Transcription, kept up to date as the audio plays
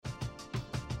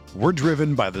We're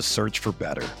driven by the search for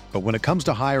better. But when it comes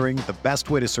to hiring, the best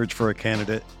way to search for a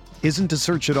candidate isn't to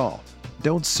search at all.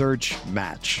 Don't search,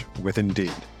 match with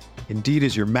Indeed. Indeed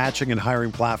is your matching and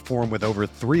hiring platform with over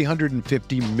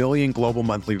 350 million global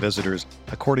monthly visitors,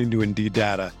 according to Indeed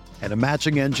data, and a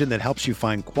matching engine that helps you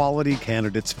find quality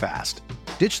candidates fast.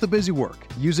 Ditch the busy work.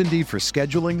 Use Indeed for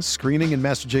scheduling, screening, and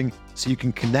messaging so you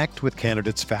can connect with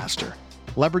candidates faster.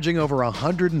 Leveraging over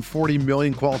 140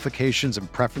 million qualifications and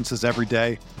preferences every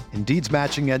day, Indeed's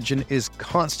matching engine is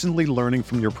constantly learning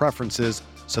from your preferences,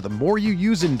 so the more you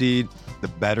use Indeed, the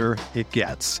better it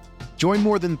gets. Join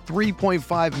more than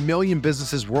 3.5 million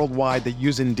businesses worldwide that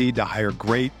use Indeed to hire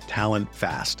great talent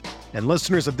fast. And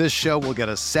listeners of this show will get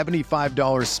a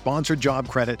 $75 sponsored job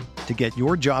credit to get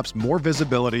your jobs more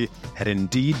visibility at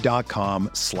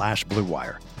Indeed.com/Blue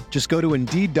Wire. Just go to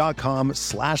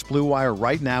Indeed.com/Blue Wire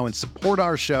right now and support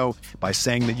our show by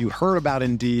saying that you heard about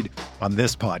Indeed on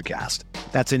this podcast.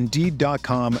 That's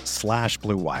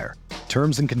Indeed.com/Blue Wire.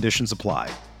 Terms and conditions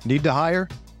apply. Need to hire?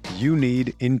 You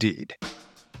need Indeed.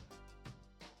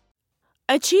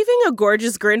 Achieving a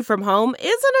gorgeous grin from home isn't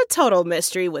a total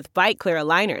mystery with Bite Clear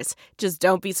aligners. Just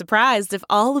don't be surprised if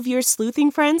all of your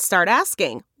sleuthing friends start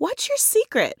asking, "What's your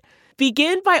secret?"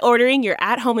 Begin by ordering your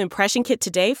at-home impression kit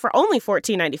today for only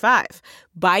 $14.95.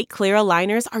 Bite Clear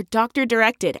aligners are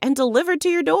doctor-directed and delivered to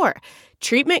your door.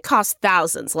 Treatment costs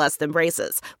thousands less than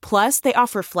braces. Plus, they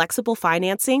offer flexible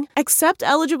financing, accept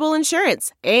eligible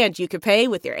insurance, and you can pay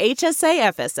with your HSA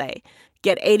FSA.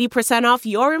 Get 80% off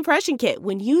your impression kit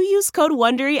when you use code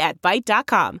WONDERY at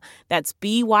Byte.com. That's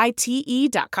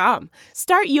BYTE.com.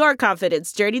 Start your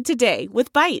confidence journey today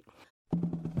with Byte.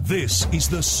 This is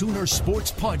the Sooner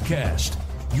Sports Podcast,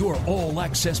 your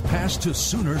all-access pass to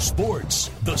Sooner Sports.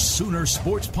 The Sooner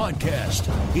Sports Podcast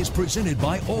is presented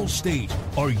by Allstate.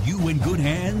 Are you in good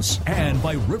hands? And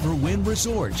by Riverwind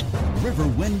Resort.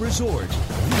 Riverwind Resort,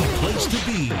 the place to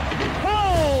be.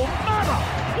 Oh, mama!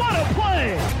 What a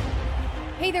play!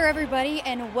 Hey there, everybody,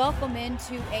 and welcome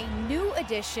into a new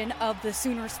edition of the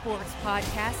Sooner Sports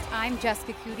Podcast. I'm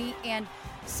Jessica Coody, and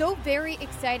so very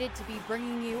excited to be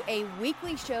bringing you a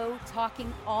weekly show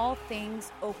talking all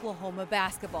things Oklahoma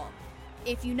basketball.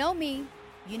 If you know me,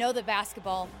 you know that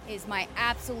basketball is my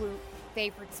absolute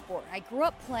favorite sport. I grew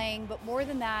up playing, but more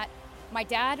than that, my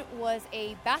dad was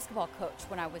a basketball coach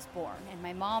when I was born, and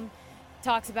my mom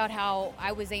talks about how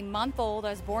I was a month old.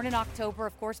 I was born in October.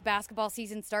 Of course, basketball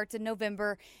season starts in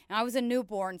November, and I was a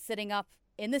newborn sitting up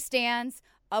in the stands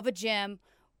of a gym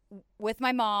with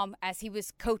my mom as he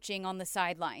was coaching on the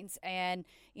sidelines. And,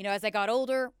 you know, as I got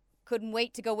older, couldn't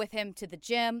wait to go with him to the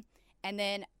gym. And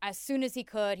then as soon as he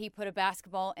could, he put a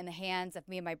basketball in the hands of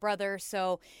me and my brother.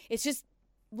 So it's just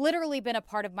literally been a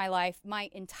part of my life, my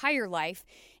entire life.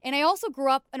 And I also grew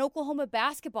up an Oklahoma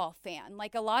basketball fan.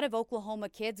 Like a lot of Oklahoma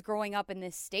kids growing up in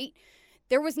this state,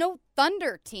 there was no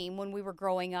Thunder team when we were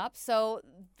growing up. So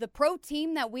the pro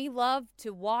team that we loved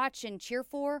to watch and cheer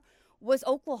for was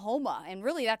Oklahoma. And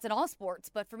really, that's in all sports.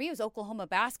 But for me, it was Oklahoma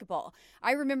basketball.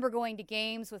 I remember going to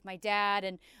games with my dad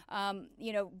and,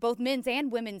 both men's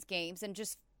and women's games, and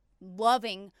just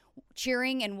loving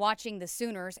cheering and watching the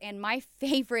Sooners. And my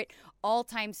favorite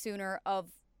all-time Sooner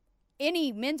of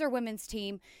any men's or women's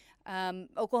team,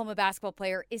 Oklahoma basketball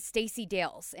player, is Stacey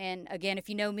Dales. And again, if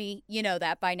you know me, you know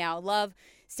that by now. Love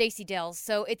Stacey Dales.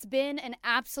 So it's been an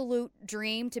absolute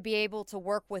dream to be able to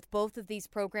work with both of these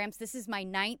programs. This is my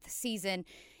 9th season,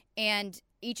 and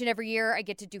each and every year I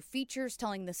get to do features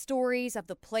telling the stories of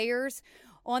the players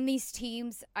on these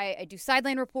teams. I do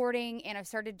sideline reporting, and I've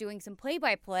started doing some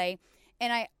play-by-play,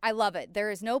 and I love it. There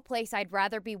is no place I'd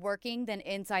rather be working than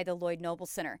inside the Lloyd Noble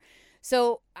Center.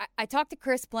 So I talked to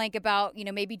Chris Blank about,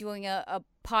 maybe doing a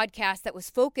podcast that was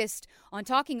focused on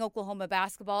talking Oklahoma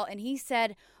basketball, and he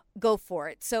said, go for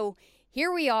it. So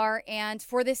here we are, and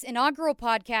for this inaugural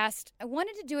podcast, I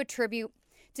wanted to do a tribute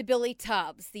to Billy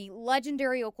Tubbs, the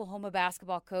legendary Oklahoma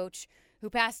basketball coach who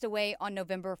passed away on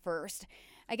November 1st.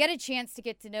 I get a chance to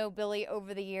get to know Billy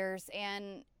over the years,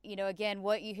 and again,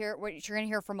 what you're going to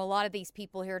hear from a lot of these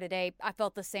people here today, I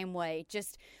felt the same way.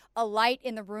 Just a light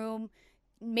in the room,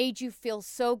 made you feel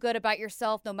so good about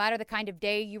yourself no matter the kind of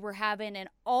day you were having, and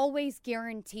always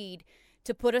guaranteed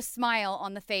to put a smile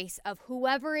on the face of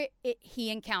whoever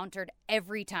he encountered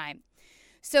every time.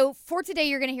 So for today,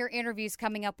 you're going to hear interviews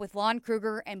coming up with Lon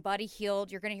Kruger and Buddy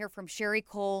Hield. You're going to hear from Sherry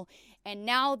Cole, and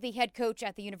now the head coach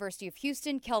at the University of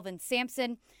Houston, Kelvin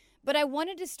Sampson. But I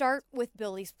wanted to start with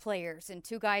Billy's players, and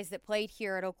two guys that played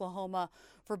here at Oklahoma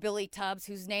for Billy Tubbs,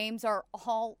 whose names are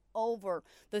all over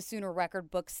the Sooner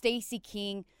record book. Stacey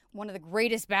King, one of the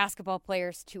greatest basketball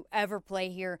players to ever play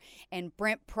here, and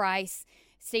Brent Price.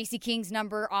 Stacey King's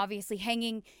number obviously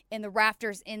hanging in the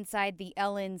rafters inside the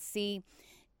LNC.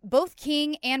 Both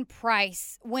King and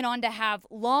Price went on to have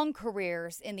long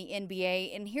careers in the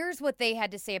NBA, and here's what they had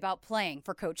to say about playing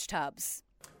for Coach Tubbs.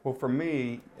 Well, for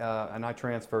me, and I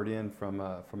transferred in from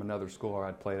another school where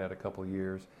I'd played at a couple of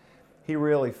years, he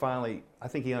really finally, I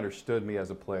think he understood me as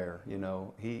a player. You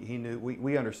know, he knew,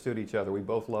 we understood each other. We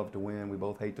both love to win, we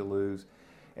both hate to lose,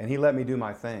 and he let me do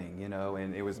my thing, you know,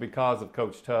 and it was because of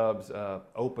Coach Tubbs'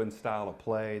 open style of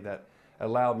play that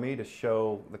allowed me to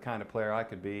show the kind of player I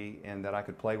could be, and that I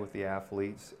could play with the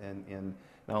athletes in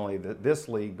not only this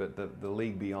league, but the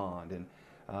league beyond. And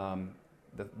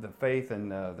the faith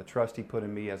and the trust he put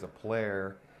in me as a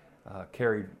player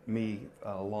carried me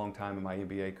a long time in my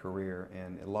NBA career,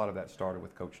 and a lot of that started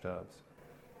with Coach Tubbs.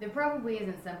 There probably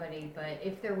isn't somebody, but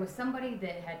if there was somebody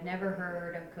that had never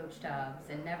heard of Coach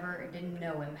Tubbs and didn't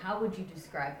know him, how would you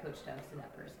describe Coach Tubbs to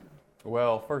that person?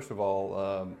 Well, first of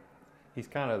all, he's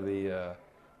kind of the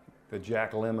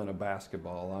Jack Lemmon of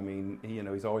basketball. I mean,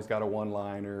 he's always got a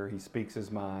one-liner. He speaks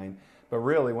his mind. But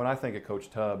really, when I think of Coach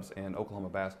Tubbs and Oklahoma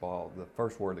basketball, the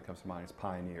first word that comes to mind is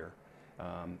pioneer.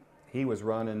 He was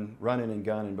running and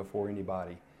gunning before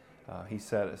anybody. He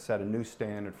set a new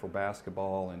standard for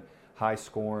basketball and high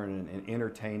scoring and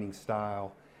entertaining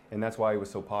style. And that's why he was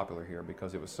so popular here,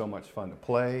 because it was so much fun to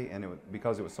play, and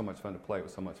because it was so much fun to play, it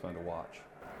was so much fun to watch.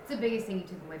 What's the biggest thing you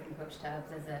took away from Coach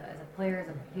Tubbs as a player,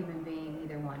 as a human being,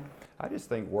 either one? I just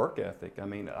think work ethic. I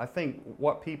mean, I think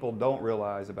what people don't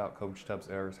realize about Coach Tubbs'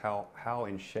 era is how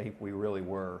in shape we really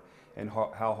were, and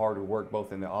how hard we worked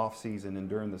both in the off season and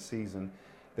during the season.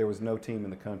 There was no team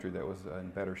in the country that was in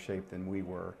better shape than we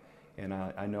were, and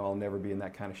I know I'll never be in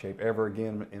that kind of shape ever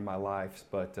again in my life.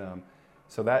 But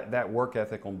so that work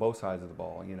ethic on both sides of the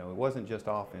ball, it wasn't just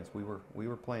offense. We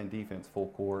were playing defense full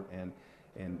court, and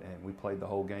we played the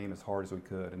whole game as hard as we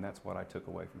could, and that's what I took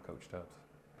away from Coach Tubbs.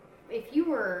 If you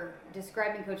were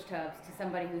describing Coach Tubbs to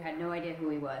somebody who had no idea who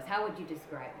he was, how would you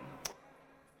describe him?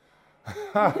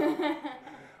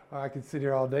 I could sit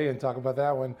here all day and talk about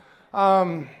that one.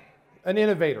 An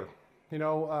innovator. This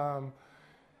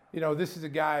is a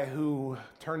guy who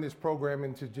turned this program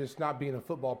into just not being a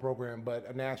football program, but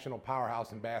a national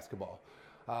powerhouse in basketball.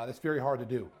 That's very hard to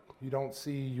do. You don't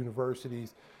see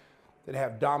universities that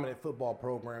have dominant football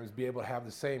programs be able to have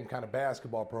the same kind of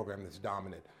basketball program that's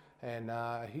dominant. And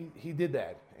he did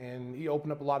that, and he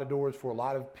opened up a lot of doors for a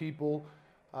lot of people.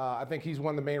 I think he's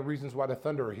one of the main reasons why the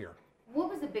Thunder are here. What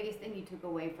was the biggest thing you took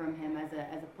away from him as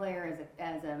a player,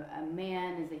 as a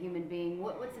man, as a human being?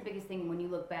 What's the biggest thing when you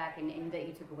look back and that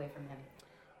you took away from him?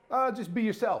 Just be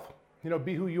yourself.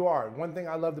 Be who you are. One thing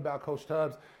I loved about Coach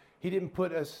Tubbs, he didn't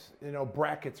put us,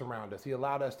 brackets around us. He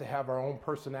allowed us to have our own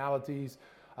personalities.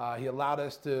 He allowed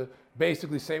us to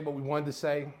basically say what we wanted to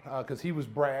say, because he was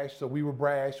brash, so we were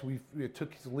brash. We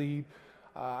took his lead.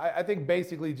 I think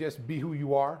basically just be who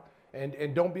you are,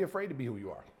 and don't be afraid to be who you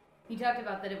are. He talked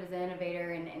about that it was an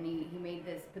innovator, and he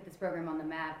put this program on the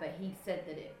map, but he said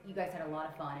that you guys had a lot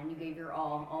of fun, and you gave your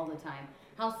all the time.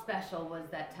 How special was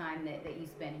that time that you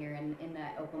spent here in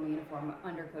that Oklahoma uniform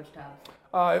under Coach Tubbs?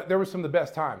 There were some of the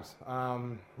best times.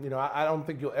 I don't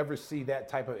think you'll ever see that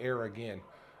type of era again.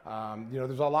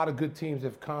 There's a lot of good teams that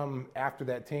have come after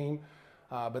that team,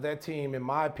 but that team, in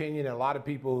my opinion, and a lot of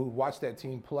people who watch that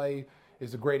team play,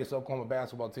 is the greatest Oklahoma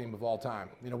basketball team of all time.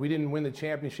 We didn't win the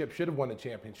championship, should have won the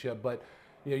championship, but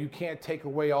you can't take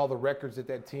away all the records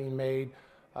that team made.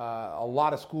 A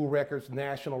lot of school records,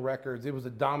 national records. It was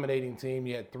a dominating team.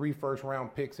 You had 3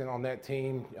 first-round picks on that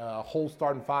team, whole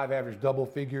starting 5 average double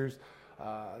figures.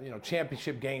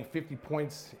 Championship game, 50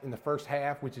 points in the first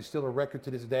half, which is still a record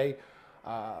to this day.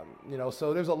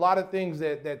 So there's a lot of things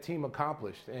that team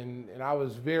accomplished, and I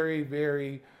was very,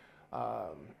 very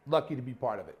lucky to be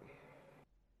part of it.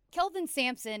 Kelvin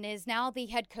Sampson is now the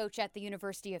head coach at the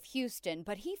University of Houston,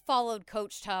 but he followed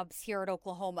Coach Tubbs here at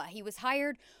Oklahoma. He was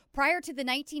hired prior to the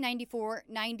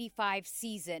 1994-95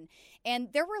 season,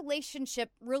 and their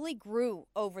relationship really grew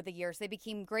over the years. They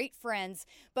became great friends,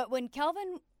 but when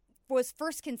Kelvin was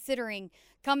first considering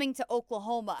coming to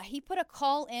Oklahoma, he put a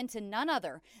call in to none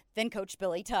other than Coach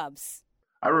Billy Tubbs.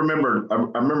 I remember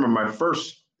my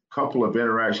first couple of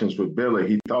interactions with Billy.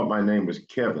 He thought my name was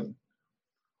Kevin.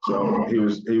 So he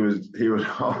would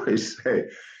always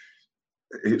say,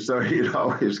 so he'd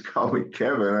always call me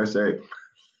Kevin. I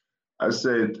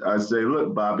say,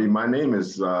 look, Bobby, my name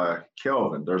is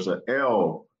Kelvin. There's an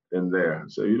L in there.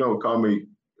 So you don't call me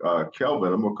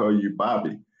Kelvin, I'm gonna call you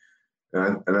Bobby.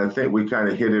 And I think we kind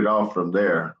of hit it off from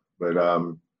there. But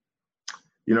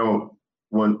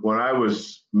when I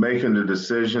was making the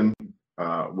decision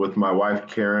with my wife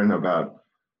Karen about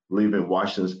leaving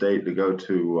Washington State to go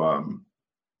to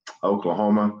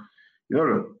Oklahoma.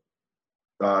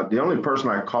 The only person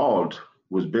I called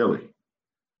was Billy.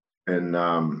 And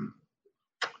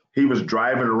he was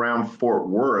driving around Fort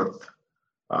Worth,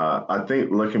 I think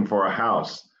looking for a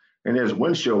house. And his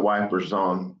windshield wipers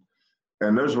on.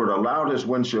 And those were the loudest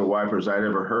windshield wipers I'd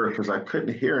ever heard because I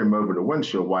couldn't hear him over the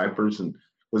windshield wipers and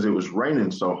because it was raining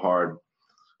so hard.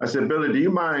 I said, Billy, do you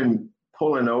mind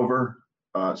pulling over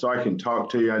so I can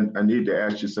talk to you? I need to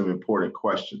ask you some important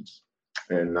questions.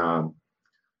 And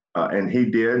he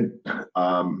did.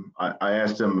 I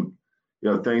asked him,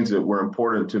 things that were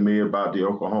important to me about the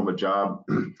Oklahoma job.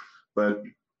 But,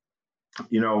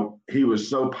 he was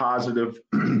so positive.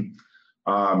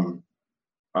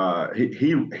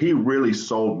 He really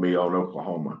sold me on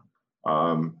Oklahoma.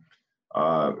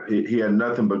 He had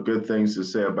nothing but good things to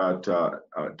say about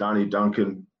Donnie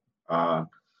Duncan,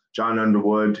 John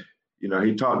Underwood.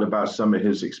 He talked about some of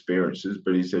his experiences,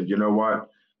 but he said, you know what?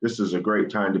 This is a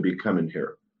great time to be coming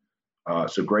here.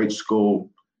 It's a great school.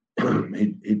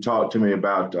 He talked to me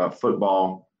about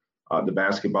football, the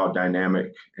basketball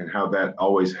dynamic, and how that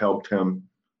always helped him.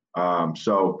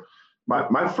 So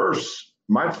my first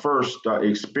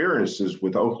experiences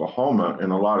with Oklahoma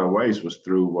in a lot of ways was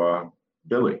through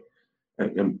Billy.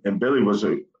 And Billy was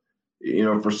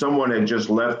for someone that just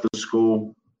left the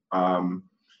school, and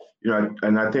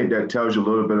I think that tells you a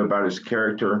little bit about his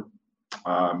character.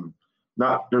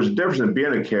 There's a difference in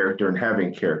being a character and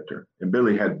having character. And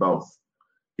Billy had both.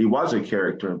 He was a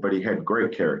character, but he had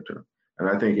great character. And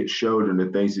I think it showed in the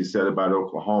things he said about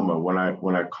Oklahoma when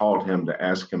I called him to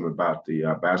ask him about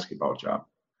the basketball job.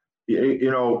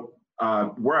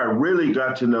 Where I really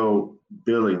got to know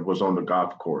Billy was on the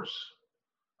golf course.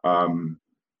 I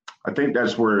think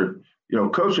that's where,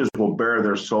 coaches will bare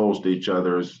their souls to each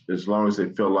other as long as they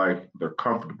feel like they're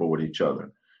comfortable with each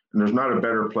other. And there's not a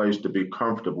better place to be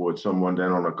comfortable with someone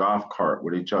than on a golf cart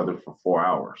with each other for 4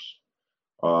 hours.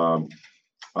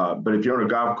 But if you're on a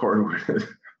golf cart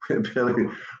with Billy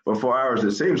for 4 hours,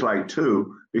 it seems like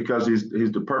 2 because he's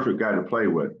the perfect guy to play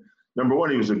with. Number one,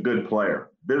 he was a good player.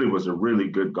 Billy was a really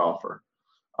good golfer.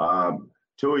 2,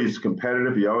 he's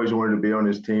competitive. He always wanted to be on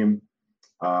his team.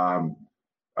 And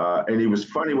he was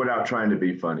funny without trying to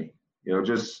be funny.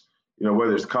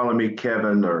 Whether it's calling me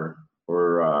Kevin or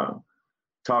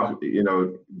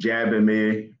jabbing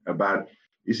me about,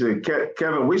 he said,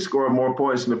 Kevin, we scored more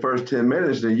points in the first 10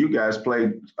 minutes than you guys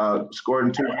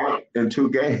scored in 2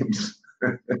 games.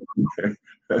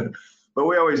 But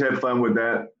we always had fun with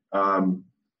that.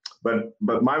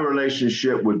 But my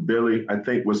relationship with Billy, I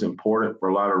think, was important for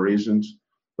a lot of reasons.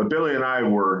 But Billy and I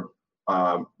were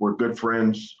good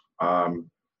friends.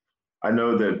 I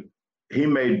know that he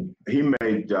made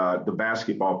the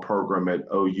basketball program at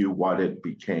OU what it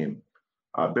became.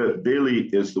 Billy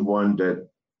is the one that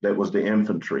was the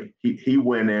infantry. He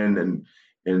went in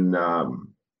and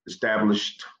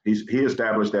established he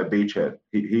established that beachhead.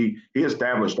 He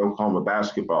established Oklahoma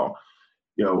basketball.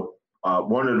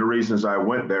 One of the reasons I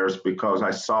went there is because I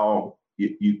saw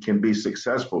you can be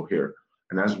successful here,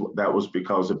 and that was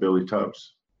because of Billy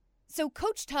Tubbs. So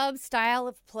Coach Tubbs' style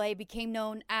of play became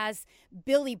known as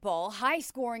Billy Ball,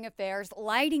 high-scoring affairs,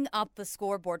 lighting up the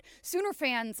scoreboard. Sooner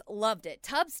fans loved it.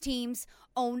 Tubbs' teams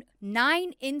own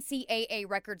 9 NCAA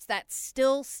records that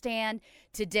still stand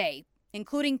today,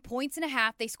 including points and a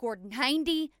half. They scored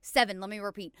 97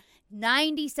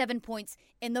 points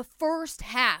in the first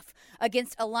half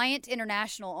against Alliant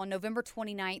International on November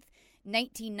 29th,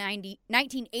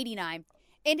 1989.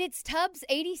 And it's Tubbs'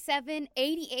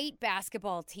 87-88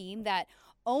 basketball team that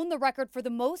owned the record for the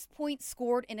most points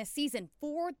scored in a season,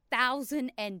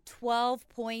 4,012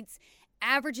 points,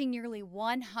 averaging nearly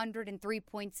 103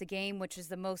 points a game, which is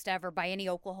the most ever by any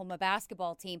Oklahoma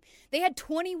basketball team. They had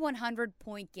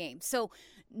 2,100-point games, so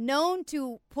known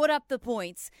to put up the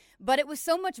points, but it was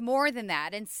so much more than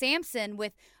that. And Sampson,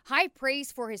 with high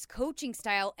praise for his coaching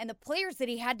style and the players that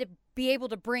he had to be able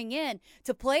to bring in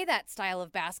to play that style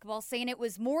of basketball, saying it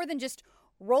was more than just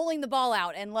rolling the ball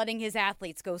out and letting his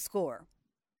athletes go score.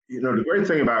 The great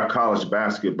thing about college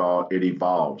basketball, it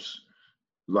evolves.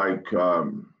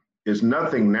 It's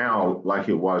nothing now like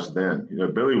it was then.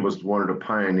 Billy was one of the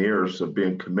pioneers of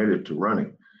being committed to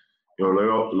running.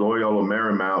 Loyola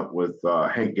Marymount with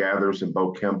Hank Gathers and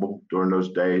Bo Kimball during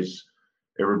those days.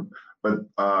 They were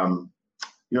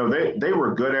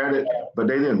good at it, but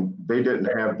they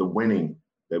didn't have the winning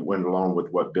that went along with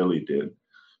what Billy did.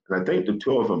 And I think the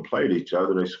two of them played each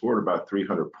other. They scored about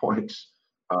 300 points.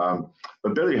 But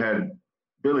Billy had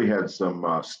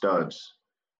some studs.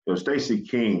 Stacey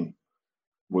King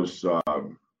was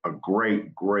a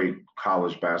great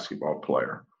college basketball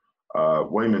player.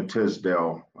 Wayman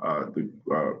Tisdale,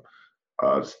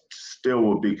 still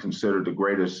will be considered the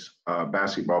greatest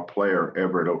basketball player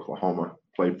ever at Oklahoma,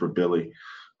 played for Billy.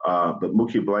 But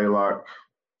Mookie Blaylock,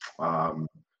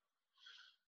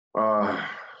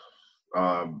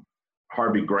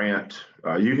 Harvey Grant,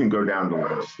 you can go down the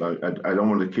list. I don't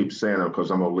want to keep saying them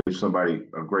because I'm going to leave somebody,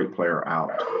 a great player,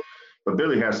 out. But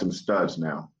Billy has some studs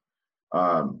now.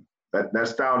 That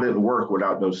style didn't work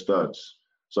without those studs.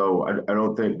 So I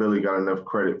don't think Billy got enough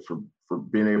credit for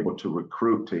being able to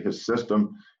recruit to his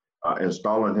system,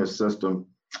 installing his system,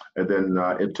 and then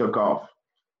it took off.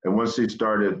 And once he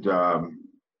started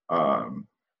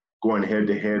going head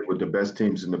to head with the best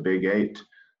teams in the Big Eight,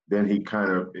 then he kind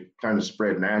of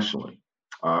spread nationally.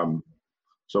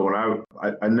 So when I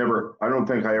don't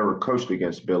think I ever coached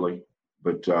against Billy,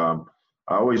 but I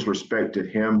always respected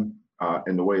him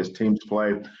and the way his teams play.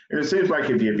 And it seems like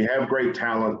if you have great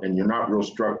talent and you're not real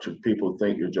structured, people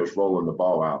think you're just rolling the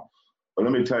ball out. But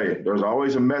let me tell you, there's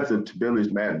always a method to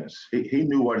Billy's madness. He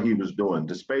knew what he was doing.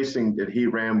 The spacing that he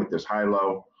ran with this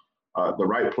high-low, the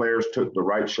right players took the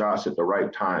right shots at the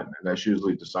right time, and that's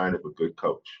usually the sign of a good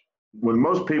coach. When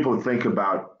most people think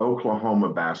about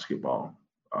Oklahoma basketball,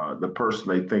 the person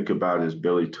they think about is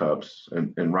Billy Tubbs,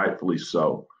 and rightfully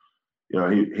so. You know,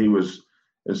 he was,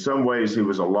 in some ways, he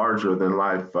was a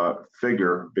larger-than-life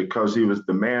figure because he was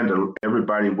the man that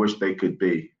everybody wished they could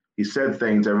be. He said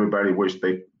things everybody wished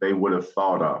they would have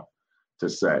thought of to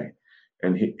say,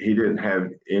 and he didn't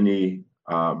have any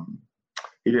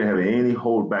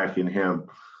holdback in him.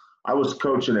 I was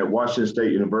coaching at Washington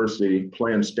State University,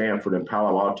 playing Stanford in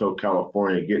Palo Alto,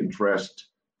 California, getting dressed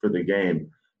for the game.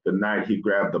 The night he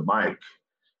grabbed the mic,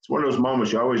 it's one of those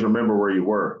moments you always remember where you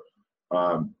were.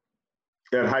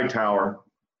 Ed Hightower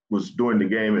was doing the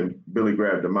game, and Billy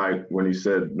grabbed the mic when he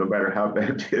said, "No matter how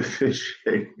bad you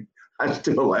officiate." I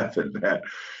still laugh at that.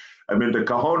 I mean, the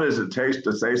cojones it takes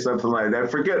to say something like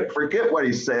that. Forget what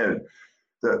he said.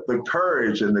 The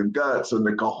courage and the guts and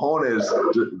the cojones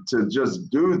to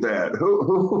just do that.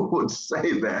 Who would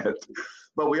say that?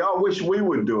 But we all wish we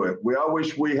would do it. We all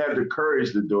wish we had the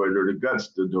courage to do it or the guts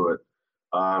to do it.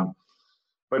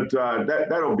 But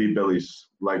that'll be Billy's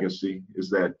legacy,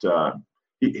 is that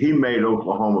he made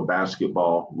Oklahoma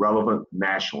basketball relevant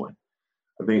nationally.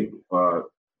 I think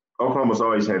Oklahoma's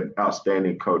always had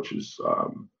outstanding coaches.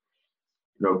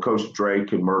 Coach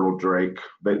Drake and Myrtle Drake.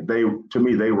 They to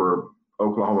me, they were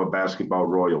Oklahoma basketball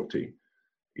royalty.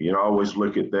 I always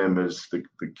look at them as the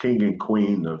king and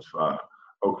queen of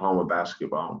Oklahoma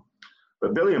basketball.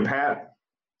 But Billy and Pat,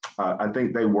 I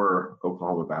think they were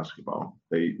Oklahoma basketball.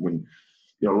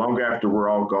 Long after we're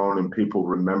all gone and people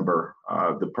remember,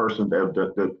 the person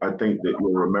that I think that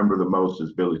you'll remember the most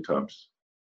is Billy Tubbs.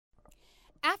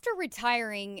 After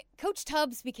retiring, Coach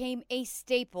Tubbs became a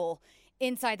staple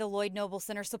inside the Lloyd Noble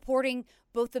Center, supporting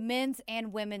both the men's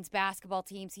and women's basketball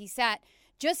teams. He sat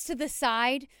just to the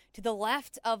side, to the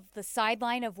left of the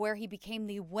sideline of where he became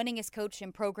the winningest coach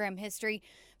in program history.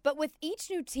 But with each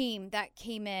new team that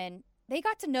came in, they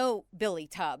got to know Billy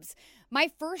Tubbs. My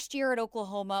first year at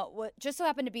Oklahoma just so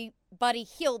happened to be Buddy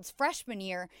Hield's freshman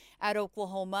year at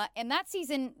Oklahoma. And that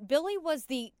season, Billy was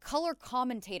the color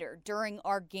commentator during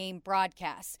our game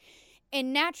broadcasts.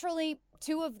 And naturally,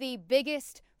 two of the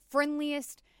biggest,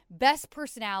 friendliest, best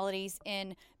personalities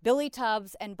in Billy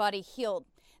Tubbs and Buddy Hield,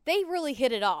 they really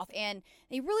hit it off. And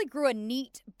they really grew a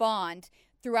neat bond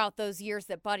throughout those years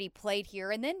that Buddy played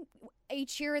here. And then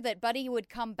each year that Buddy would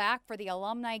come back for the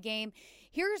alumni game,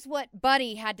 here's what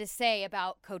Buddy had to say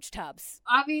about Coach Tubbs.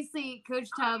 Obviously, Coach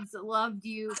Tubbs loved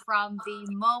you from the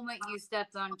moment you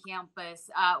stepped on campus.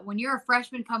 When you're a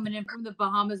freshman coming in from the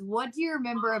Bahamas, what do you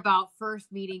remember about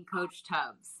first meeting Coach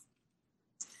Tubbs?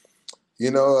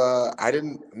 I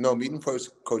didn't know meeting Coach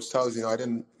Tubbs. I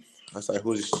was like,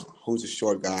 who's a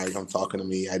short guy? I'm talking to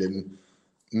me. I didn't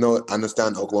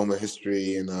understand Oklahoma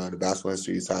history and the basketball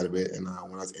history side of it. And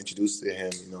when I was introduced to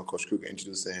him, Coach Kruger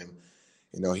introduced to him,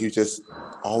 he was just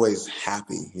always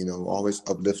happy, always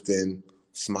uplifting,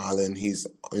 smiling. He's,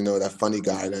 that funny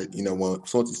guy that, when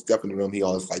someone to step in the room, he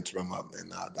always liked to rim up.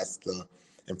 And that's the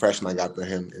impression I got for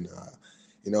him. And,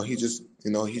 he's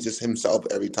just himself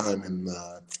every time. And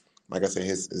like I said,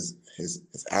 his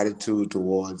attitude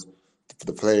towards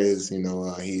the players,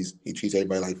 he treats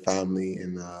everybody like family.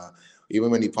 And even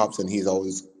when he pops in, he's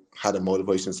always had a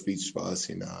motivation speech for us,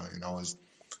 and always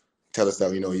tell us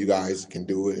that, you guys can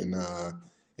do it. And,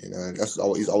 he's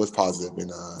always positive.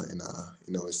 And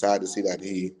it's sad to see that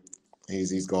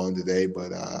he's gone today,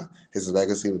 but his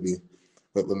legacy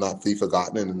will not be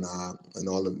forgotten. And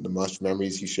all the much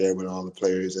memories he shared with all the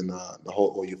players and the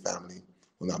whole OU family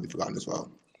will not be forgotten as well.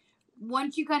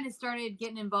 Once you kind of started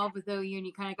getting involved with OU and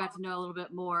you kind of got to know a little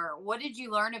bit more, what did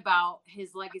you learn about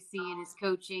his legacy and his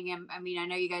coaching? And I mean, I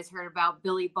know you guys heard about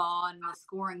Billy Ball and the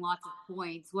scoring lots of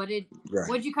points. What did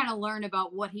you kind of learn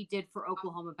about what he did for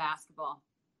Oklahoma basketball?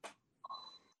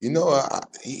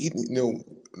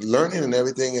 Learning and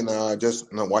everything, and just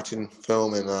watching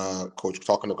film and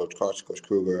talking to Coach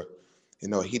Kruger.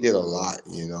 He did a lot.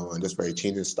 And just very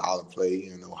changing style of play.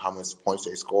 How much points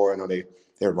they score.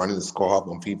 They're running the score up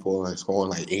on people and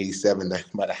scoring like 87, 90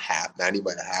 by the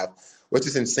half, which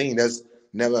is insane. That's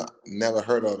never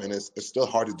heard of, and it's still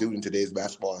hard to do in today's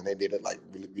basketball. And they did it like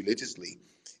religiously,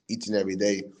 each and every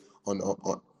day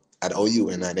at OU,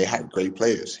 and they had great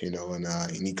players, and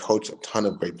he coached a ton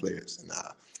of great players.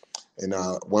 And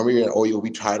when we were at OU,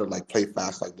 we tried to like play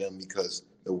fast like them because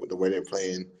the way they're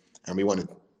playing, and we want to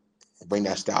bring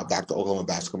that style back to Oklahoma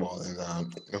basketball. And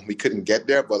we couldn't get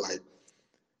there, but like,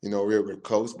 we were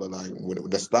close. But like with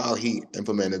the style he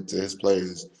implemented to his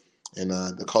players and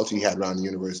the culture he had around the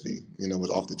university,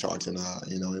 was off the charts. And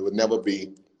it would never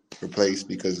be replaced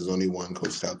because there's only one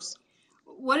Coach Tubbs.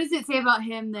 What does it say about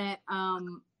him that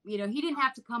he didn't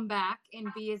have to come back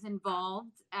and be as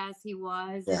involved as he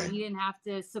was, right. And he didn't have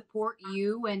to support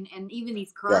you and even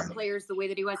these current players the way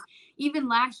that he was. Even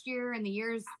last year and the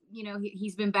years,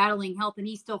 he's been battling health, and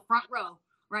he's still front row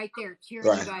right there cheering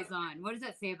you guys on. What does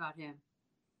that say about him?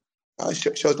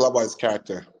 It shows a lot about his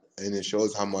character, and it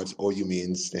shows how much OU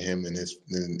means to him, and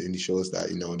he shows that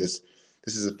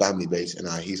this is a family base, and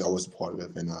he's always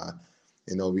supportive, and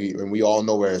we all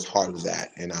know where his heart was at,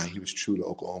 and he was true to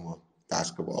Oklahoma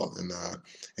basketball, and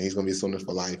he's gonna be a Sooner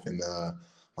for life. And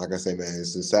like I say, man,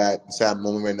 it's a sad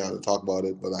moment right now to talk about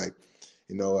it, but like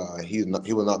he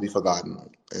will not be forgotten,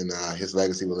 and his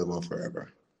legacy will live on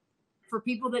forever. For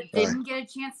people that didn't get a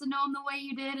chance to know him the way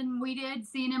you did and we did,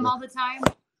 seeing him all the time,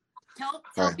 tell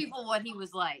people what he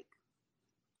was like.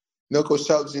 Coach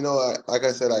Tubbs, like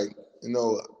I said, like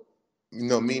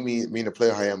me being the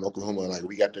player I am in Oklahoma, like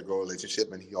we got to grow a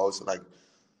relationship, and he always like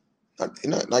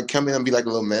come in and be like a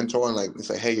little mentor and like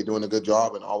say, hey, you're doing a good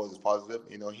job, and always positive.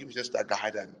 He was just that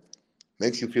guy that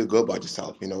makes you feel good about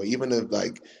yourself. Even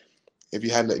if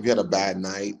you had a bad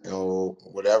night or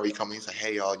whatever, he come in and say,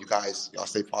 hey, y'all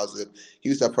stay positive. He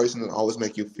was that person that always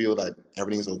make you feel that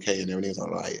everything's okay and everything's all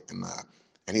right.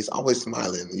 And he's always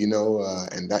smiling,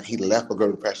 and that he left a good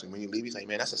impression. When you leave, he's like,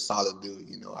 man, that's a solid dude.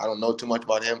 I don't know too much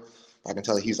about him. I can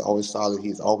tell you he's always solid.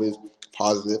 He's always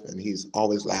positive, and he's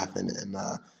always laughing, and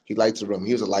he lights the room.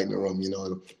 He was a light in the room,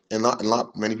 and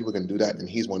many people can do that, and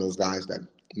he's one of those guys that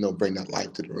bring that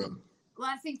light to the room.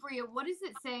 Last thing for you, what does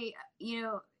it say?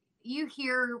 You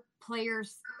hear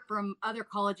players from other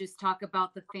colleges talk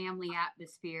about the family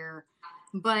atmosphere,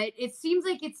 but it seems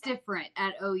like it's different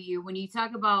at OU when you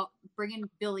talk about bringing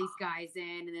Billy's guys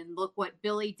in, and then look what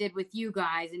Billy did with you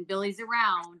guys, and Billy's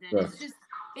around, and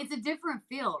it's a different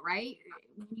feel, right?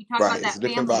 When you talk about that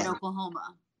family in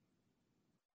Oklahoma.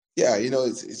 Yeah,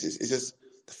 it's just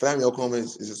the family of Oklahoma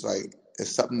is just like,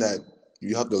 it's something that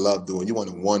you have to love doing. You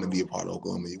want to be a part of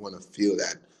Oklahoma. You want to feel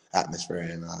that atmosphere.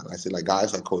 And I said, like,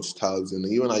 guys like Coach Tubbs, and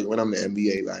even like when I'm in the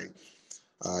NBA, like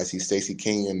I see Stacey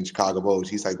King in Chicago Bulls.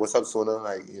 He's like, "What's up, Sooner?"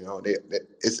 Like,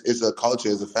 it's a culture,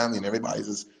 it's a family, and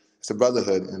everybody's it's a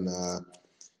brotherhood. And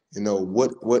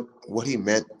what he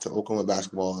meant to Oklahoma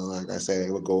basketball, and like I said,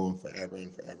 it would go on forever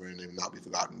and forever, and it will not be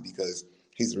forgotten, because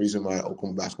he's the reason why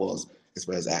Oklahoma basketball is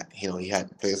where it's at. He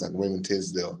had players like Raymond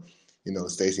Tisdale,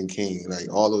 Stacey King,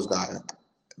 like all those guys,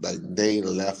 like they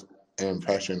left an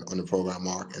impression on the program,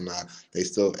 Mark, and they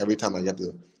still, every time I get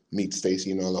to meet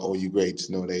Stacey, the OU greats,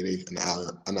 they and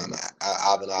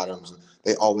Alvin Adams,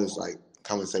 they always like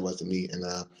come and say what's to me, and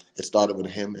it started with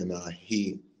him, and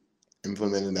he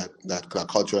implementing that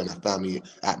culture and that family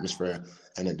atmosphere,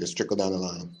 and it just trickled down the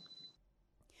line.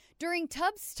 During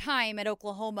Tubbs' time at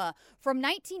Oklahoma, from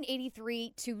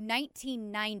 1983 to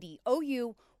 1990,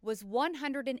 OU was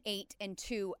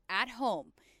 108-2 at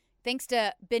home. Thanks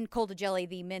to Ben Coldagelli,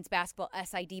 the men's basketball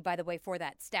SID, by the way, for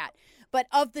that stat. But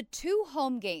of the 2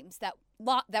 home games that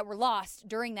were lost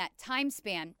during that time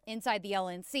span inside the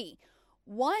LNC,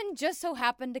 one just so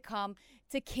happened to come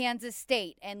to Kansas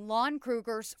State and Lon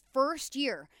Kruger's first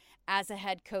year as a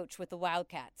head coach with the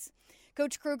Wildcats.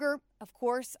 Coach Kruger, of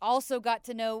course, also got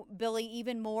to know Billy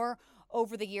even more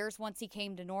over the years once he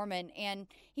came to Norman, and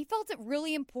he felt it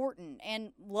really important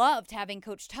and loved having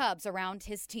Coach Tubbs around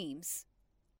his teams.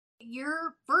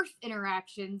 Your first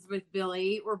interactions with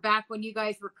Billy were back when you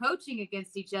guys were coaching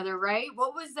against each other, right?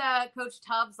 What was Coach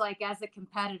Tubbs like as a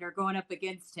competitor going up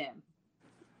against him?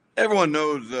 Everyone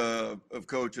knows of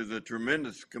Coach as a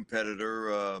tremendous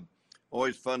competitor,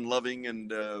 always fun-loving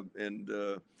and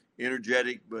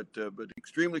energetic, but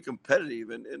extremely competitive.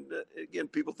 And again,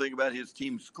 people think about his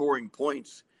team scoring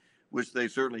points, which they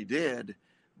certainly did,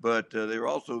 but they were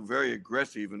also very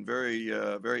aggressive and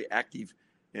very active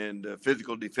and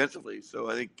physical defensively. So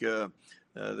I think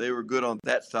they were good on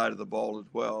that side of the ball as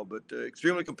well. But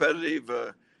extremely competitive,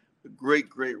 great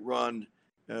run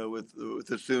with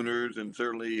the Sooners, and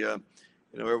certainly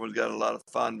everyone's got a lot of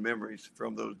fond memories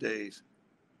from those days.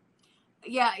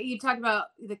 Yeah, you talked about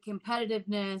the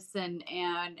competitiveness and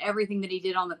everything that he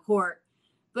did on the court,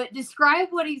 but describe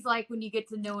what he's like when you get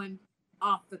to know him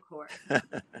off the court.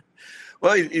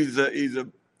 Well,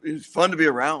 he's fun to be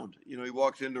around. He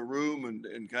walks into a room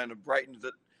and kind of brightens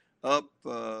it up.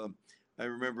 I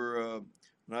remember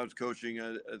when I was coaching,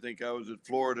 I think I was at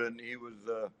Florida, and he was,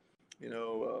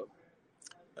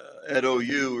 at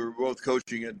OU. We were both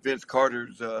coaching at Vince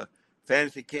Carter's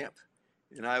fantasy camp,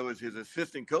 and I was his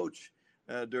assistant coach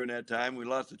during that time. We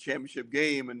lost the championship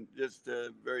game, and just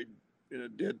very in a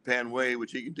deadpan way,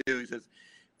 which he can do. He says,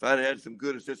 if I'd had some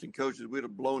good assistant coaches, we'd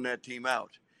have blown that team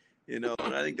out. And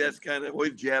I think that's kind of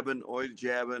always jabbing,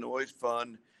 always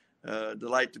fun.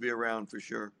 Delight to be around for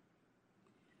sure.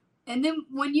 And then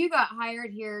when you got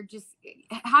hired here, just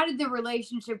how did the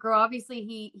relationship grow?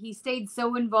 Obviously, he stayed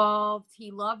so involved.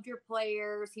 He loved your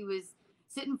players. He was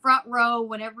sitting front row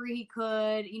whenever he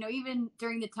could, even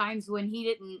during the times when he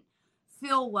didn't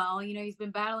feel well. He's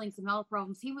been battling some health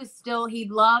problems. He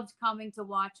loved coming to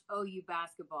watch OU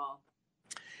basketball.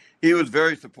 He was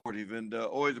very supportive and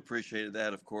always appreciated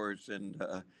that, of course. And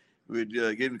we'd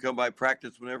get him to come by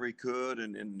practice whenever he could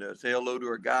and say hello to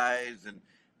our guys. And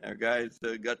our guys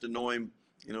got to know him,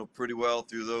 pretty well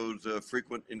through those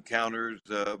frequent encounters.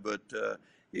 But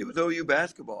he was OU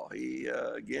basketball. He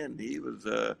was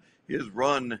his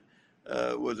run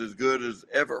was as good as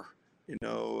ever, in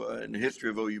the history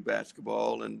of OU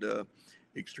basketball, and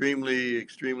extremely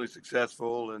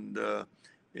successful, and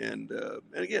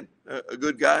again, a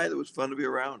good guy that was fun to be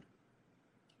around.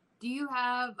 Do you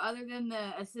have, other than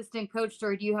the assistant coach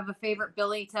story, do you have a favorite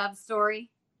Billy Tubbs story?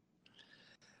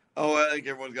 Oh, I think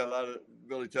everyone's got a lot of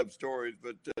Billy Tubbs stories,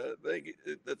 but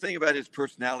the thing about his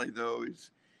personality, though,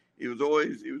 is he was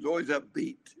always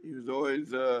upbeat. He was always,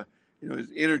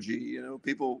 his energy.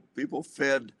 People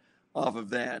fed off of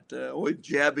that. Always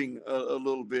jabbing a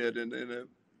little bit in a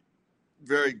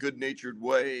very good-natured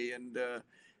way, and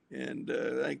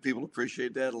I think people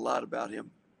appreciate that a lot about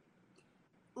him.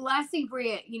 Last thing for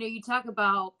you, you talk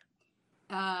about,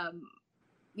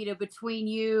 between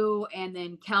you and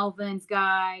then Calvin's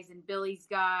guys and Billy's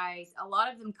guys, a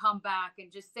lot of them come back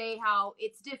and just say how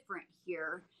it's different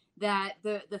here, that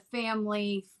the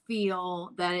family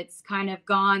feel that it's kind of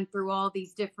gone through all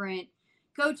these different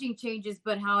coaching changes,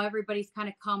 but how everybody's kind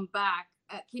of come back.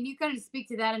 Can you kind of speak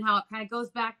to that and how it kind of goes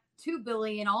back to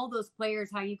Billy and all those players,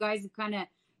 how you guys have kind of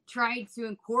tried to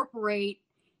incorporate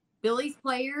Billy's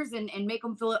players and make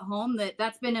them feel at home?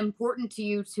 That's been important to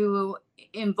you to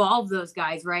involve those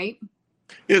guys, right?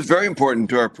 It's very important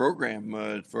to our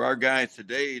program, for our guys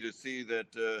today to see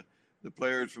that the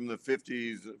players from the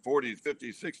 50s, 40s,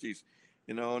 50s, 60s,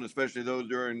 and especially those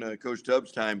during Coach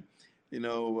Tubbs' time,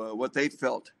 what they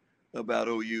felt about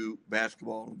OU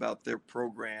basketball, about their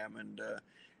program. And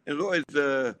it's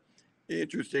always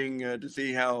interesting to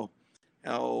see how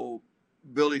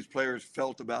Billy's players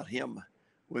felt about him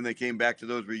when they came back to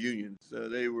those reunions.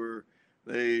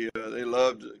 They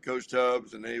loved Coach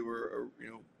Tubbs, and they were,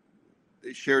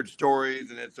 they shared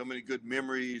stories and had so many good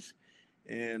memories.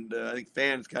 And I think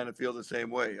fans kind of feel the same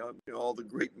way. All the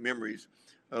great memories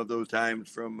of those times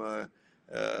from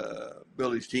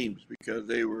Billy's teams, because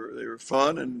they were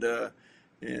fun and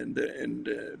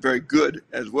very good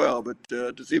as well. But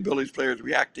to see Billy's players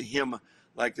react to him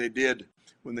like they did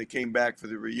when they came back for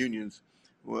the reunions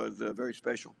was very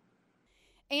special.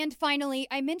 And finally,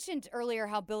 I mentioned earlier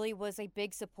how Billy was a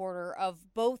big supporter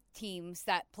of both teams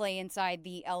that play inside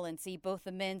the LNC, both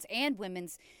the men's and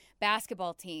women's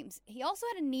basketball teams. He also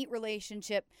had a neat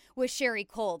relationship with Sherry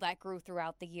Cole that grew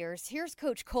throughout the years. Here's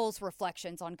Coach Cole's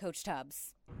reflections on Coach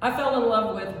Tubbs. I fell in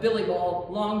love with Billy Ball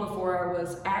long before I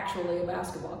was actually a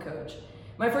basketball coach.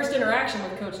 My first interaction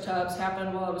with Coach Tubbs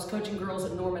happened while I was coaching girls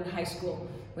at Norman High School.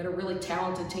 We had a really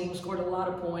talented team, scored a lot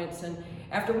of points, and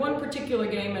after one particular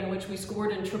game in which we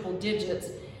scored in triple digits,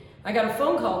 I got a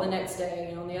phone call the next day,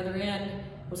 and on the other end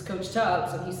was Coach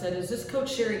Tubbs, and he said, "Is this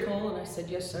Coach Sherry Cole?" And I said,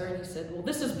 "Yes, sir." And he said, "Well,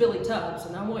 this is Billy Tubbs,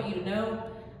 and I want you to know,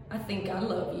 I think I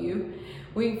love you."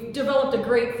 We developed a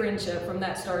great friendship from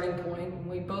that starting point.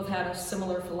 We both had a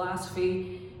similar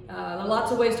philosophy. There are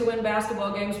lots of ways to win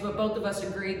basketball games, but both of us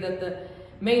agreed that the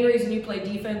main reason you play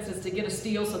defense is to get a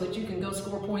steal so that you can go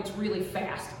score points really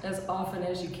fast as often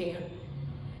as you can.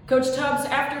 Coach Tubbs,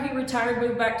 after he retired,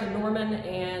 moved back to Norman,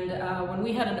 and when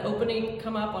we had an opening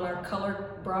come up on our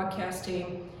color broadcast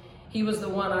team, he was the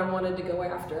one I wanted to go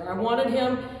after. I wanted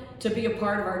him to be a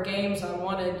part of our games. I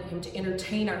wanted him to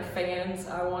entertain our fans.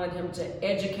 I wanted him to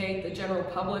educate the general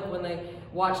public when they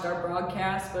watched our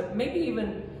broadcast, but maybe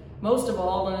even most of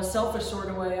all, in a selfish sort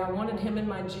of way, I wanted him in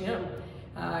my gym.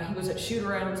 He was at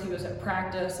shoot-arounds, he was at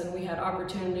practice, and we had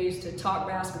opportunities to talk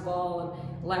basketball and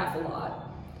laugh a lot.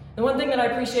 The one thing that I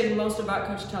appreciated most about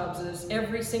Coach Tubbs is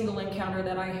every single encounter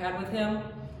that I had with him,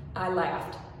 I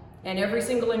laughed. And every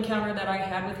single encounter that I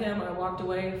had with him, I walked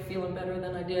away feeling better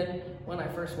than I did when I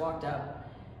first walked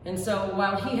up. And so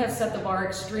while he has set the bar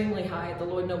extremely high at the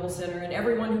Lloyd Noble Center, and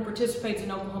everyone who participates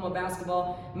in Oklahoma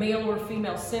basketball, male or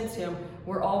female, since him,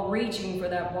 we're all reaching for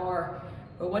that bar.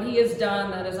 But what he has done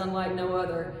that is unlike no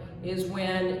other is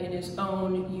win in his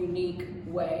own unique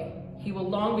way. He will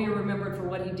long be remembered for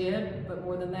what he did, but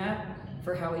more than that,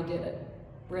 for how he did it.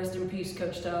 Rest in peace,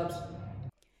 Coach Tubbs.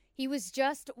 He was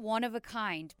just one of a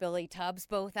kind, Billy Tubbs,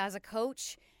 both as a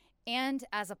coach and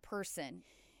as a person.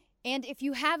 And if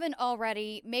you haven't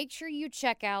already, make sure you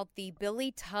check out the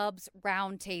Billy Tubbs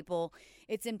Roundtable.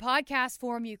 It's in podcast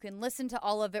form. You can listen to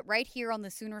all of it right here on the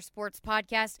Sooner Sports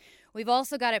Podcast. We've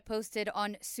also got it posted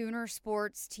on Sooner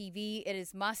Sports TV. It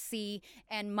is must-see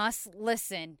and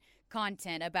must-listen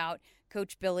content about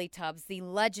Coach Billy Tubbs, the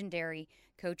legendary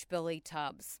Coach Billy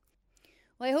Tubbs.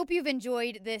 Well, I hope you've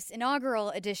enjoyed this inaugural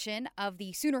edition of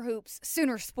the Sooner Hoops,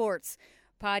 Sooner Sports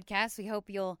Podcast. We hope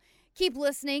you'll keep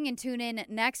listening and tune in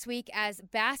next week as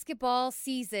basketball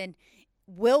season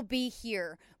will be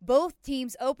here. Both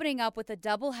teams opening up with a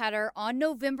doubleheader on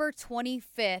November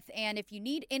 25th. And if you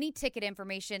need any ticket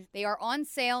information, they are on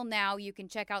sale now. You can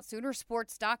check out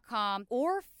Soonersports.com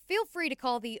or feel free to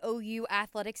call the OU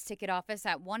Athletics ticket office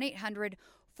at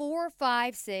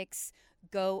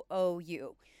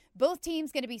 1-800-456-GO-OU. Both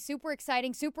teams going to be super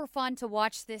exciting, super fun to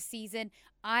watch this season.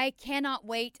 I cannot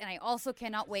wait, and I also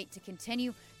cannot wait to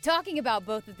continue talking about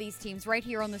both of these teams right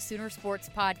here on the Sooner Sports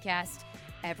Podcast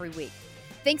every week.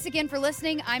 Thanks again for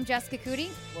listening. I'm Jessica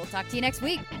Coody. We'll talk to you next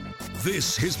week.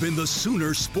 This has been the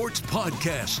Sooner Sports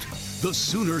Podcast. The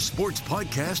Sooner Sports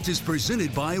Podcast is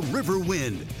presented by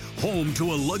Riverwind, home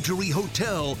to a luxury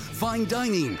hotel, fine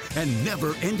dining, and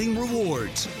never-ending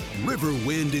rewards.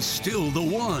 Riverwind is still the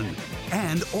one.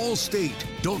 And Allstate.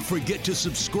 Don't forget to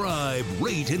subscribe,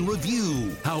 rate, and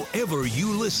review however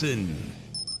you listen.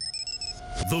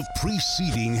 The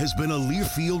preceding has been a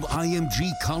Learfield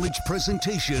IMG College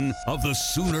presentation of the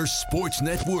Sooner Sports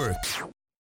Network.